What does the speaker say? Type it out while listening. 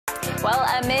Well,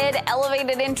 amid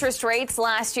elevated interest rates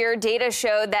last year, data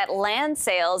showed that land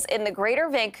sales in the Greater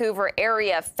Vancouver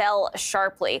area fell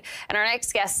sharply. And our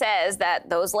next guest says that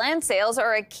those land sales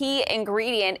are a key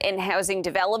ingredient in housing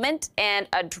development, and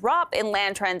a drop in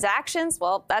land transactions,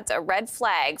 well, that's a red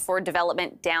flag for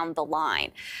development down the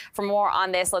line. For more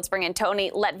on this, let's bring in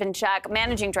Tony Letvinchuk,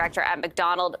 Managing Director at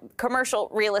Macdonald Commercial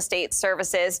Real Estate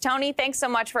Services. Tony, thanks so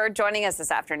much for joining us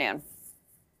this afternoon.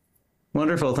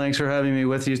 Wonderful. Thanks for having me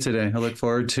with you today. I look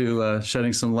forward to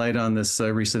shedding some light on this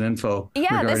recent info.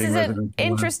 Yeah, this is an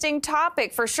interesting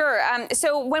topic for sure.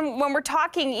 So when we're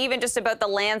talking even just about the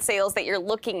land sales that you're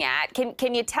looking at,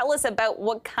 can you tell us about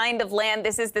what kind of land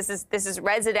this is? This is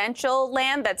residential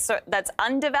land that's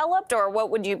undeveloped, or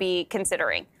what would you be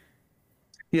considering?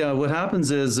 Yeah, what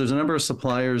happens is there's a number of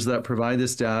suppliers that provide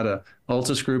this data.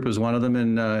 Altus Group is one of them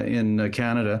in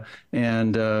Canada.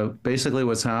 And basically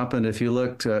what's happened, if you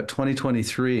looked at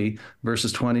 2023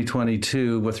 versus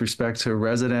 2022 with respect to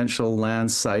residential land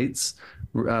sites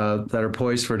that are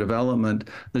poised for development,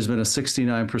 there's been a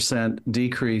 69%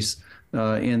 decrease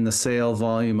in the sale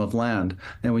volume of land.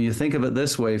 And when you think of it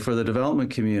this way, for the development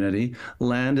community,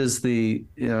 land is the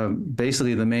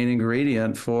basically the main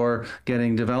ingredient for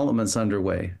getting developments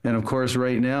underway. And of course,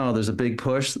 right now, there's a big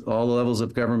push, all the levels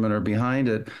of government are behind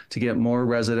it, to get more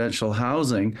residential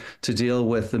housing to deal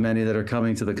with the many that are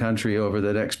coming to the country over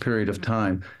the next period of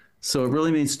time. So it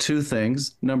really means two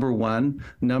things. Number one,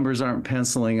 numbers aren't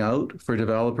penciling out for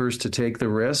developers to take the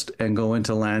risk and go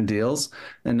into land deals.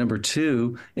 And number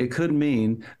two, it could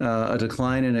mean a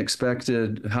decline in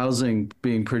expected housing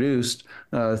being produced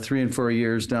 3 and 4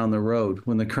 years down the road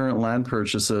when the current land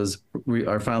purchases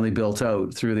are finally built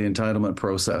out through the entitlement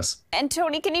process. And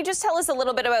Tony, can you just tell us a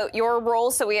little bit about your role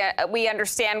so we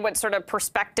understand what sort of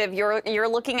perspective you're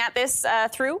looking at this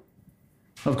through?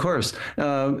 Of course.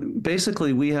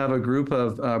 Basically, we have a group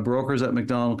of brokers at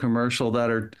Macdonald Commercial that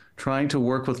are trying to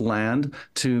work with land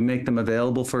to make them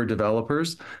available for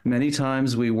developers. Many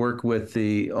times we work with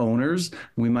the owners.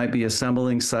 We might be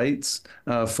assembling sites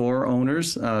for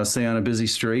owners, say on a busy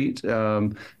street,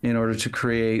 in order to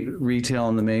create retail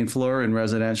on the main floor and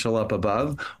residential up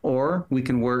above. Or we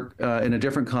can work in a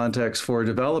different context for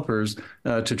developers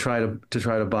to try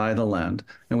to buy the land.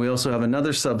 And we also have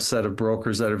another subset of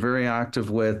brokers that are very active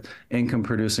with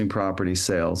income-producing property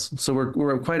sales. So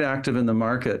we're quite active in the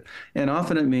market, and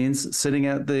often it means sitting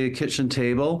at the kitchen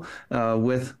table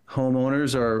with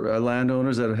homeowners or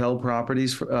landowners that have held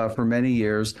properties for many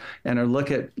years and are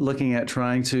looking at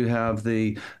trying to have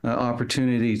the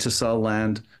opportunity to sell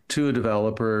land to a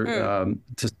developer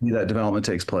to see that development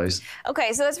takes place.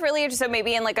 Okay, so that's really interesting. So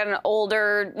maybe in like an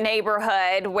older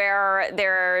neighborhood where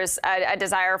there's a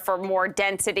desire for more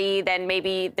density, then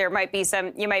maybe there might be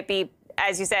you might be,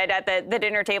 as you said, at the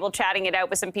dinner table, chatting it out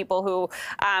with some people who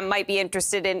might be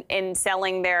interested in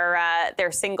selling their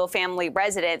single-family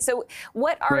residence. So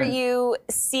what are you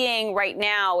seeing right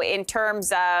now in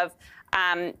terms of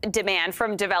demand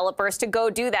from developers to go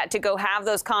do that, to go have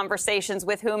those conversations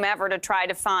with whomever to try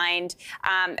to find,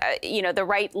 the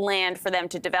right land for them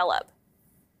to develop?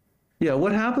 Yeah,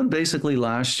 what happened basically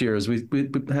last year is we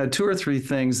had 2 or 3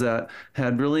 things that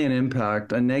had really an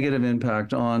impact, a negative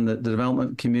impact on the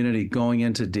development community going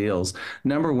into deals.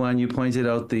 Number one, you pointed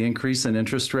out the increase in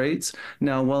interest rates.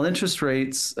 Now, while interest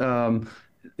rates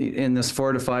in this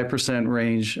 4 to 5%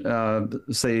 range,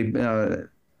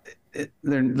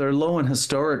 they're low in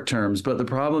historic terms, but the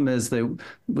problem is they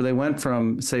went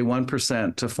from, say,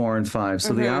 1% to 4 and 5.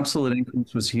 So the absolute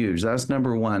increase was huge. That's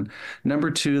number one. Number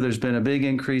two, there's been a big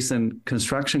increase in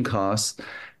construction costs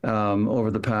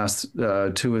over the past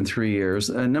 2 and 3 years.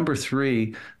 And number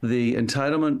three, the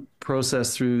entitlement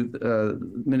process through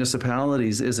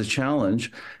municipalities is a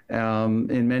challenge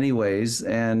in many ways,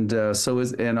 and also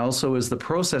is the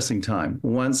processing time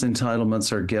once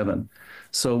entitlements are given.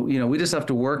 So, we just have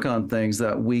to work on things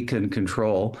that we can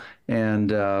control. And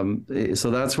so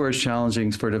that's where it's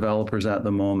challenging for developers at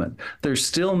the moment. There's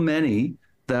still many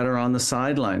that are on the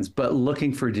sidelines, but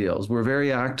looking for deals. We're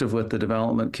very active with the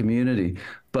development community,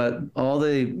 but all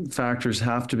the factors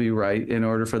have to be right in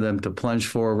order for them to plunge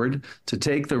forward, to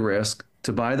take the risk,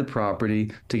 to buy the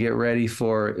property, to get ready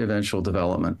for eventual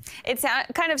development. It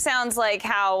kind of sounds like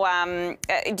how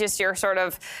just your sort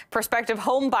of prospective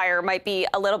home buyer might be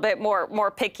a little bit more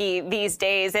picky these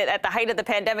days. At the height of the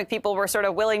pandemic, people were sort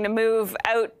of willing to move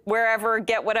out wherever,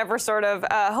 get whatever sort of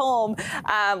home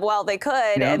while they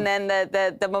could, yeah. And then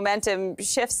the momentum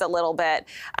shifts a little bit,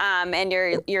 and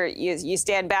you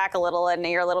stand back a little, and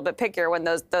you're a little bit pickier when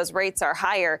those rates are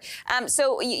higher.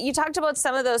 So you talked about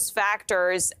some of those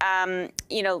factors.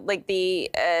 Like the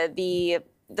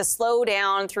the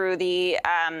slowdown through the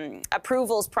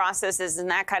approvals processes and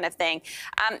that kind of thing.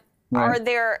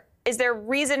 Right. Is there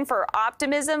reason for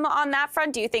optimism on that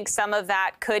front? Do you think some of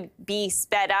that could be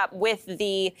sped up with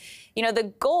the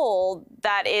goal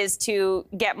that is to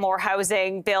get more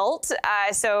housing built?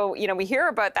 So, we hear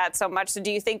about that so much. So do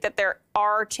you think that there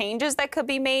are changes that could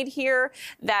be made here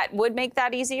that would make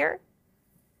that easier?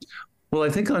 Well, I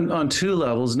think on two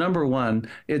levels. Number one,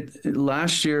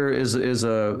 last year is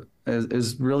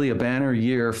really a banner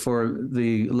year for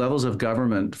the levels of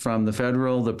government, from the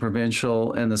federal, the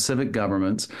provincial, and the civic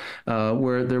governments,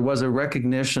 where there was a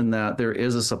recognition that there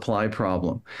is a supply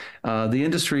problem. The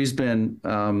industry's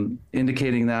been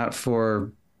indicating that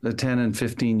for the 10 and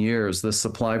 15 years, the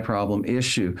supply problem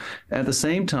issue. At the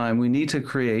same time, we need to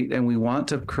create, and we want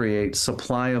to create,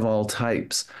 supply of all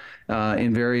types.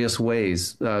 In various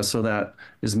ways, so that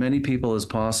as many people as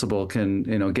possible can,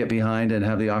 get behind and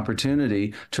have the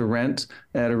opportunity to rent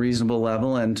at a reasonable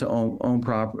level and to own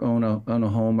a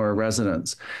home or a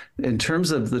residence. In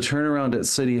terms of the turnaround at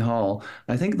City Hall,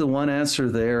 I think the one answer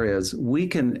there is we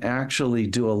can actually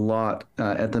do a lot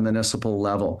at the municipal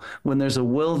level. When there's a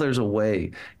will, there's a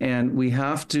way, and we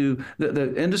have to.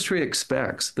 The industry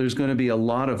expects there's going to be a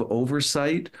lot of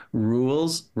oversight,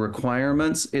 rules,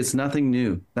 requirements. It's nothing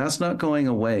new. That's not going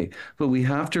away, but we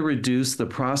have to reduce the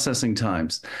processing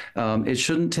times. It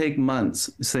shouldn't take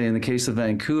months, say in the case of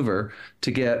Vancouver,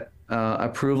 to get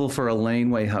approval for a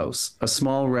laneway house, a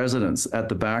small residence at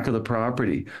the back of the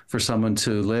property for someone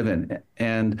to live in.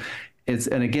 And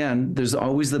again, there's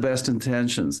always the best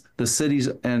intentions. The cities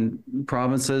and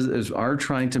provinces are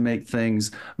trying to make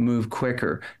things move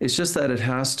quicker. It's just that it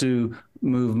has to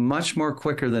move much more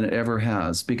quicker than it ever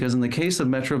has, because in the case of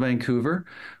Metro Vancouver,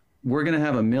 we're going to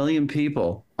have 1 million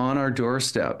people on our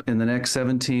doorstep in the next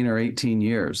 17 or 18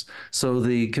 years. So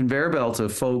the conveyor belt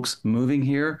of folks moving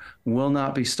here will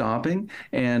not be stopping.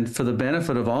 And for the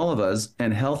benefit of all of us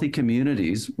and healthy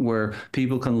communities where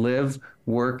people can live,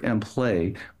 work, and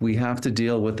play, we have to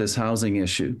deal with this housing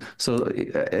issue. So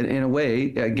in a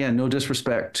way, again, no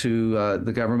disrespect to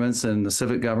the governments and the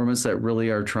civic governments that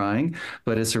really are trying,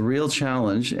 but it's a real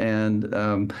challenge. And,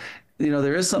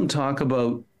 there is some talk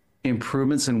about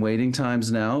improvements in waiting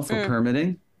times now for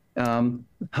permitting.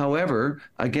 However,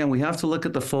 again, we have to look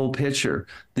at the full picture.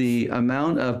 The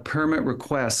amount of permit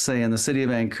requests, say in the city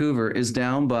of Vancouver, is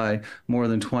down by more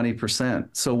than 20%.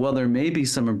 So while there may be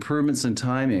some improvements in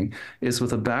timing, it's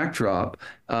with a backdrop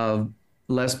of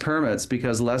less permits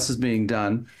because less is being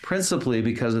done, principally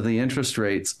because of the interest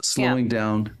rates slowing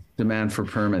down demand for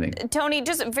permitting. Tony,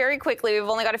 just very quickly, we've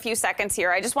only got a few seconds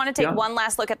here. I just want to take one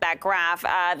last look at that graph,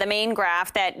 the main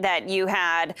graph that you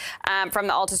had from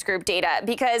the Altus Group data,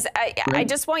 because I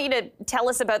just want you to tell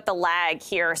us about the lag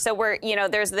here. So we're,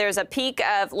 there's a peak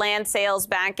of land sales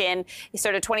back in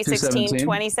sort of 2016,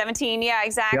 2017. Yeah,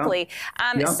 exactly.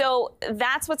 So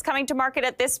that's what's coming to market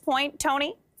at this point,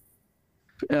 Tony?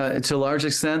 To a large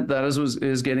extent, that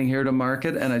is getting here to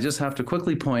market. And I just have to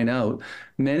quickly point out,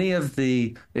 many of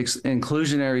the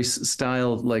inclusionary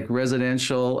style, like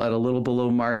residential at a little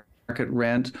below market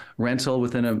rental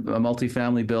within a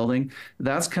multifamily building,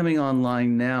 that's coming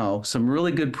online now. Some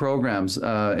really good programs,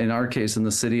 in our case, in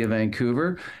the city of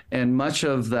Vancouver. And much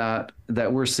of that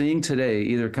we're seeing today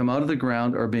either come out of the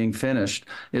ground or being finished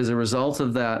is a result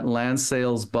of that land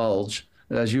sales bulge,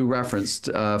 as you referenced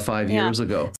 5 years ago.